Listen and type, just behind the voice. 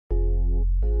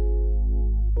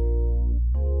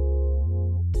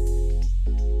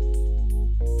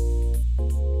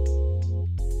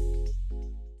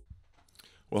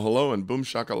Well, hello and boom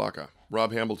shakalaka.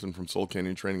 Rob Hamilton from Soul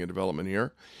Canyon Training and Development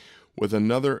here with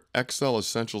another Excel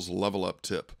Essentials Level Up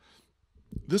tip.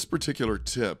 This particular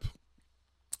tip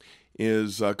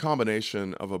is a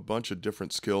combination of a bunch of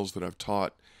different skills that I've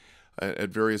taught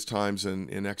at various times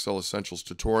in Excel Essentials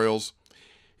tutorials,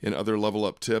 in other Level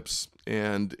Up tips,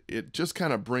 and it just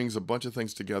kind of brings a bunch of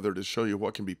things together to show you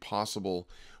what can be possible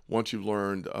once you've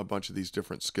learned a bunch of these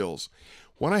different skills.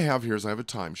 What I have here is I have a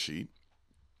timesheet.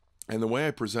 And the way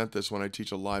I present this when I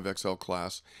teach a live Excel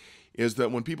class is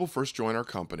that when people first join our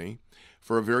company,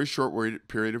 for a very short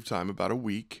period of time, about a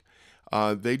week,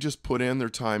 they just put in their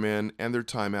time in and their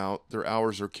time out. Their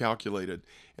hours are calculated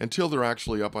until they're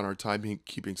actually up on our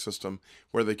timekeeping system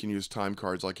where they can use time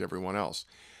cards like everyone else.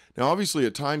 Now, obviously,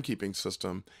 a timekeeping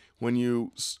system, when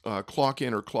you clock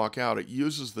in or clock out, it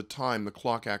uses the time the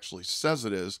clock actually says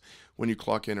it is when you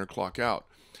clock in or clock out.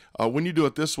 When you do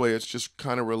it this way, it's just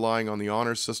kind of relying on the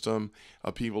honor system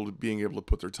of people being able to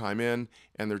put their time in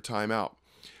and their time out.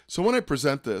 So when I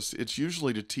present this, it's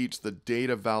usually to teach the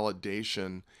data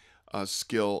validation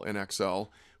skill in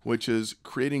Excel, which is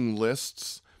creating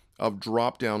lists of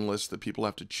drop-down lists that people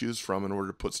have to choose from in order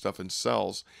to put stuff in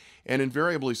cells. And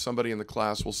invariably, somebody in the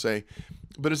class will say,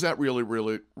 but is that really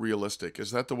realistic?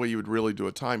 Is that the way you would really do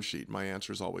a timesheet? My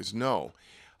answer is always no.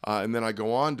 And then I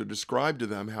go on to describe to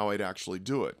them how I'd actually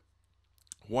do it.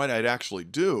 What I'd actually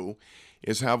do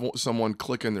is have someone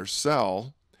click in their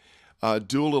cell,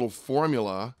 do a little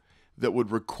formula that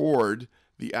would record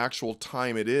the actual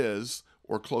time it is,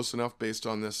 or close enough based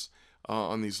on this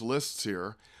on these lists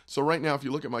here. So right now, if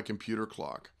you look at my computer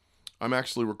clock, I'm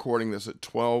actually recording this at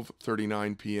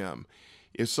 12:39 p.m.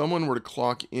 If someone were to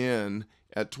clock in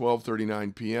at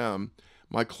 12:39 p.m.,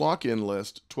 my clock-in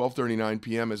list, 12:39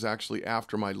 p.m., is actually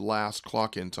after my last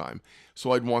clock-in time.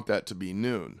 So I'd want that to be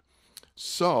noon.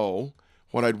 So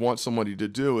what I'd want somebody to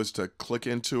do is to click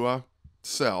into a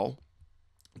cell,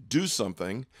 do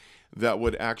something that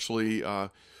would actually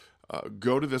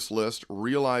go to this list,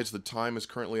 realize the time is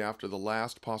currently after the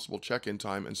last possible check-in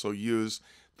time, and so use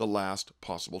the last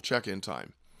possible check-in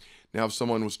time. Now, if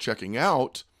someone was checking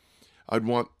out, I'd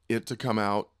want it to come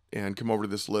out and come over to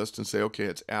this list and say, okay,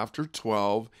 it's after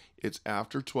 12, it's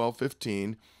after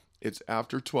 12:15, it's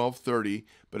after 12:30,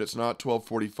 but it's not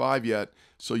 12:45 yet,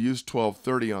 so use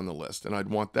 12:30 on the list, and I'd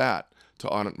want that to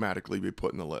automatically be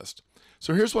put in the list.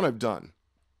 So here's what I've done.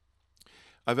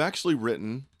 I've actually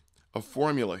written a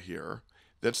formula here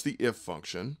that's the if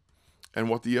function, and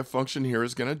what the if function here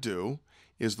is going to do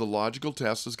is the logical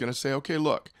test is going to say, okay,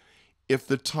 look, if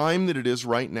the time that it is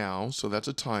right now, so that's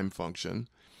a time function,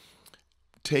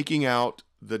 taking out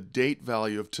the date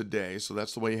value of today, so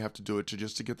that's the way you have to do it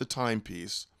just to get the time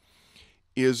piece,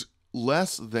 is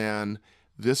less than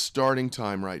this starting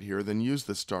time right here, then use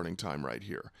this starting time right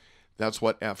here. That's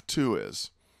what F2 is.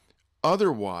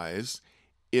 Otherwise,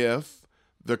 if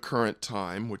the current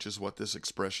time, which is what this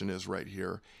expression is right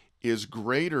here, is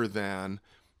greater than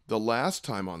the last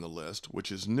time on the list,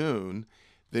 which is noon,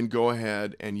 then go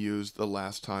ahead and use the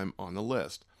last time on the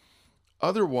list.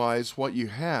 Otherwise, what you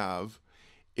have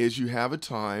is you have a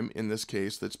time, in this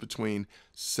case, that's between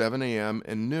 7 a.m.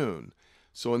 and noon.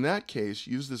 So in that case,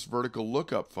 use this vertical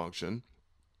lookup function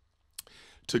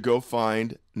to go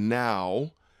find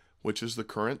now, which is the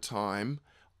current time,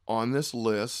 on this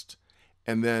list,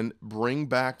 and then bring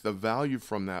back the value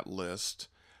from that list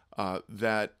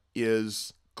that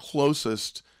is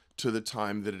closest to the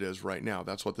time that it is right now.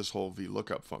 That's what this whole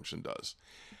VLOOKUP function does.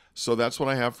 So that's what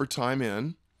I have for time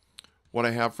in. What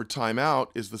I have for timeout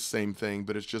is the same thing,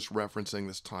 but it's just referencing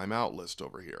this timeout list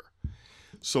over here.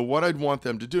 So what I'd want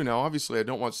them to do, now obviously I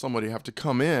don't want somebody to have to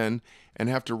come in and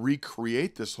have to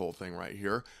recreate this whole thing right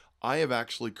here. I have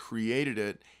actually created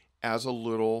it as a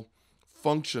little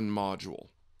function module.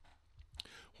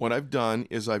 What I've done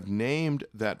is I've named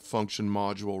that function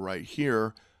module right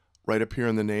here, right up here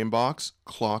in the name box,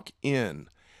 clock in.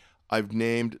 I've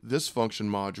named this function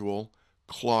module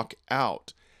clock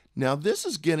out. Now, this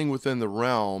is getting within the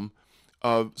realm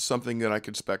of something that I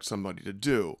could expect somebody to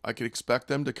do. I could expect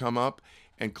them to come up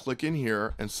and click in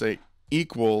here and say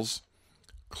equals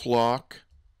clock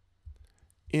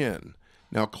in.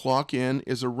 Now, clock in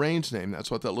is a range name. That's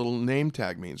what that little name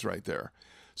tag means right there.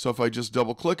 So if I just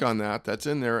double click on that, that's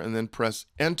in there, and then press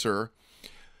enter,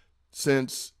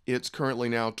 since it's currently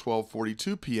now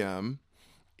 12:42 p.m.,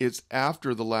 it's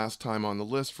after the last time on the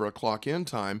list for a clock in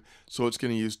time, so it's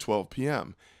going to use 12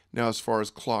 p.m. Now, as far as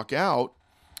clock out,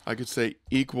 I could say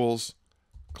equals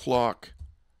clock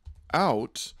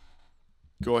out.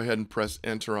 Go ahead and press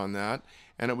enter on that,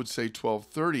 and it would say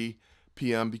 12:30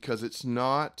 p.m. because it's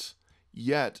not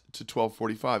yet to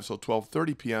 12:45. So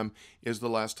 12:30 p.m. is the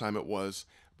last time it was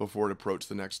before it approached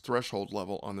the next threshold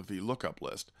level on the VLOOKUP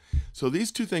list. So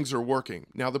these two things are working.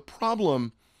 Now the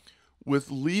problem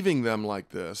with leaving them like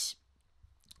this,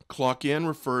 clock in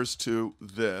refers to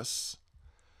this,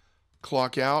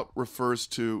 clock out refers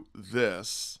to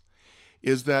this,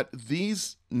 is that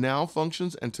these now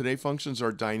functions and today functions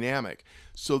are dynamic.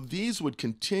 So these would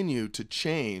continue to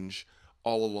change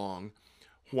all along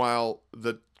while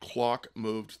the clock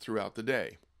moved throughout the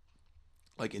day.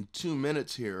 Like in 2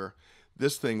 minutes here,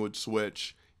 this thing would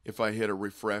switch if I hit a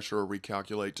refresh or a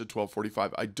recalculate to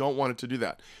 12:45. I don't want it to do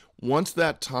that. Once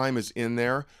that time is in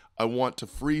there, I want to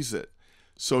freeze it.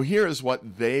 So here is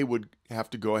what they would have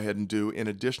to go ahead and do in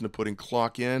addition to putting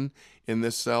clock in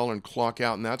this cell and clock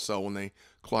out in that cell when they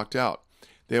clocked out.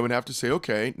 They would have to say,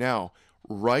 okay, now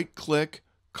right-click,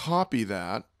 copy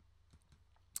that,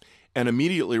 and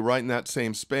immediately right in that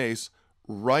same space,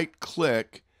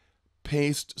 right-click,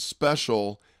 paste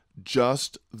special,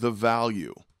 just the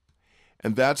value.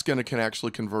 And that's going to can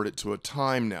actually convert it to a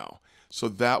time now. So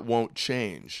that won't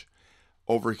change.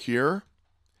 Over here,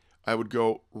 I would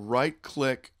go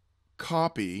right-click,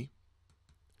 copy,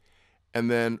 and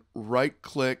then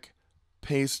right-click,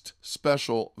 paste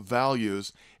special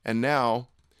values. And now,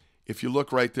 if you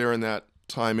look right there in that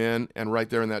time in and right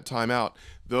there in that time out,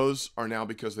 those are now,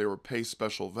 because they were paste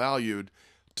special valued,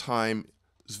 times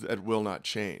that will not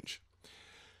change.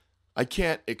 I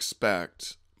can't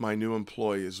expect my new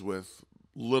employees with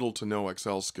little to no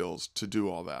Excel skills to do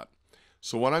all that.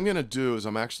 So what I'm going to do is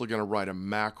I'm actually going to write a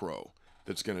macro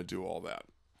that's going to do all that.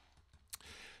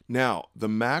 Now, the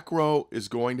macro is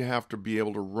going to have to be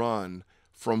able to run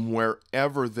from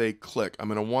wherever they click. I'm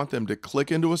going to want them to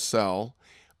click into a cell.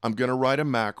 I'm going to write a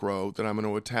macro that I'm going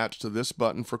to attach to this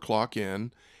button for clock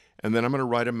in, and then I'm going to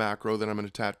write a macro that I'm going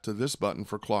to attach to this button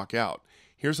for clock out.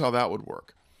 Here's how that would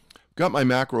work. I've got my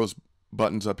macros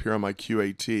buttons up here on my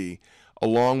QAT,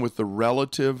 along with the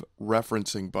relative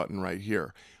referencing button right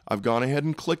here. I've gone ahead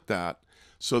and clicked that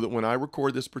so that when I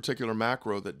record this particular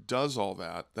macro that does all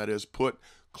that, that is put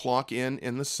clock in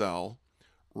the cell,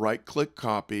 right-click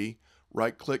copy,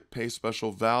 right-click paste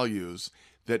special values,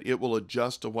 that it will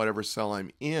adjust to whatever cell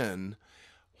I'm in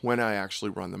when I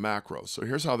actually run the macro. So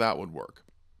here's how that would work.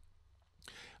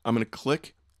 I'm going to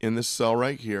click in this cell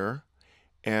right here,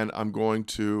 and I'm going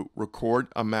to record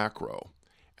a macro,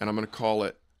 and I'm going to call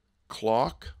it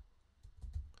clock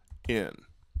in.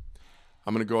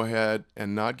 I'm going to go ahead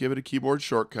and not give it a keyboard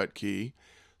shortcut key,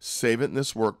 save it in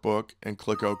this workbook, and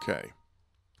click OK.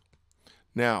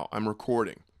 Now I'm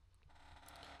recording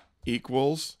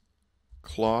equals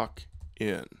clock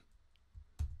in.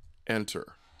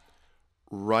 Enter.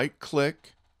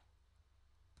 Right-click,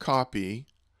 copy,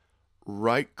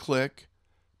 right-click,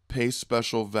 paste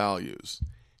special values.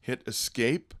 Hit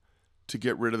escape to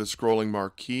get rid of the scrolling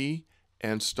marquee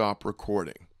and stop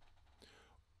recording.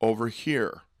 Over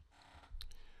here,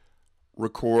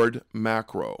 record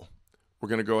macro. We're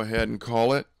going to go ahead and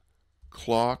call it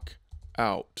clock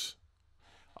out.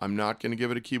 I'm not going to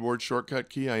give it a keyboard shortcut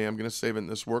key. I am going to save it in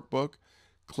this workbook.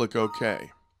 Click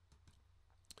OK.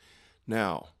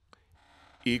 Now,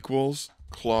 equals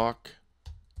clock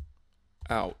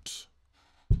out.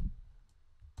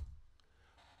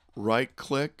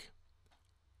 Right-click,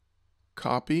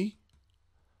 copy,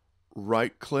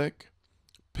 right-click,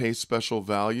 paste special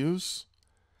values,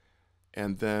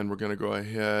 and then we're going to go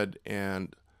ahead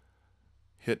and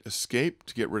hit escape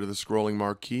to get rid of the scrolling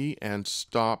marquee and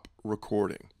stop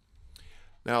recording.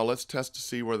 Now let's test to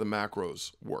see where the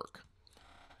macros work.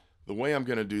 The way I'm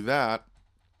going to do that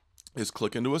is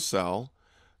click into a cell,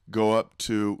 go up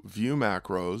to View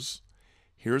Macros.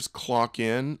 Here's clock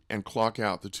in and clock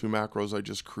out, the two macros I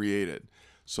just created.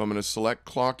 So I'm going to select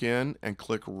clock in and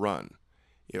click run.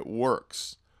 It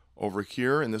works. Over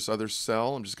here in this other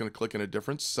cell, I'm just going to click in a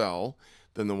different cell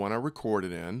than the one I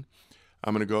recorded in.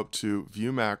 I'm going to go up to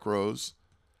View Macros,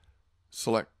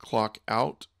 select clock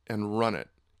out, and run it.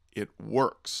 It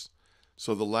works.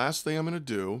 So the last thing I'm going to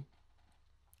do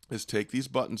is take these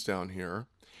buttons down here,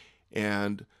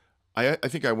 and I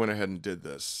think I went ahead and did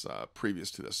this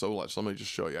previous to this. So let me just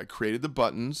show you. I created the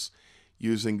buttons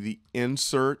using the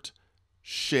insert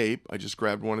shape. I just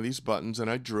grabbed one of these buttons and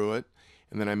I drew it,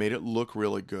 and then I made it look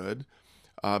really good.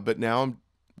 But now I'm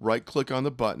right-click on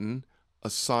the button,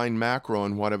 assign macro,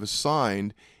 and what I've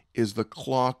assigned is the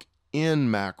clock in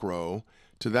macro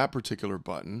to that particular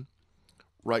button.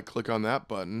 Right-click on that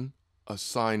button,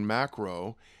 assign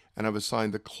macro, and I've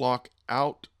assigned the clock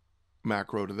out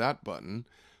macro to that button.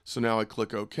 So now I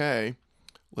click OK.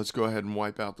 Let's go ahead and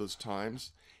wipe out those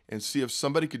times and see if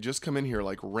somebody could just come in here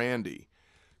like Randy.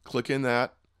 Click in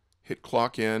that, hit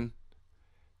clock in,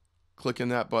 click in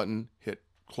that button, hit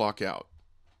clock out.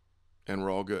 and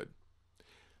we're all good.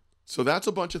 So that's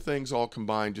a bunch of things all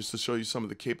combined just to show you some of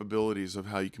the capabilities of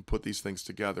how you can put these things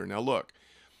together. Now look,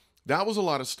 that was a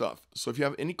lot of stuff. So if you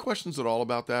have any questions at all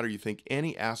about that, or you think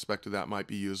any aspect of that might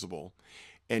be usable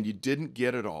and you didn't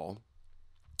get it all,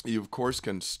 you of course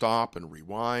can stop and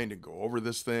rewind and go over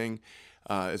this thing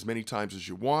as many times as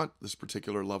you want, this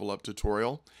particular level up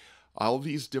tutorial. All of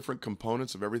these different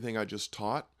components of everything I just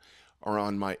taught are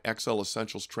on my Excel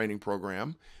Essentials training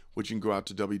program, which you can go out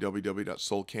to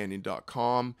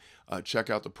www.soulcanyon.com, check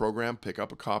out the program, pick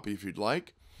up a copy if you'd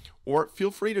like, or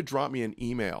feel free to drop me an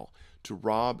email to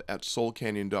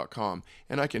rob@soulcanyon.com,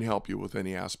 and I can help you with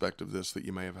any aspect of this that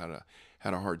you may have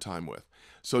had a hard time with.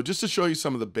 So just to show you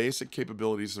some of the basic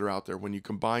capabilities that are out there, when you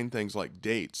combine things like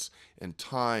dates and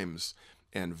times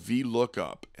and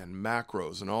VLOOKUP and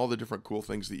macros and all the different cool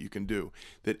things that you can do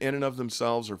that in and of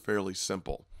themselves are fairly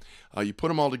simple. You put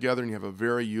them all together and you have a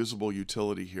very usable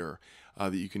utility here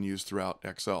that you can use throughout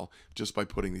Excel just by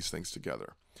putting these things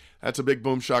together. That's a big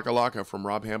boom shakalaka from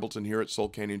Rob Hambleton here at Soul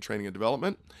Canyon Training and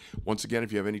Development. Once again,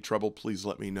 if you have any trouble, please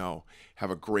let me know.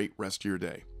 Have a great rest of your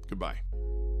day. Goodbye.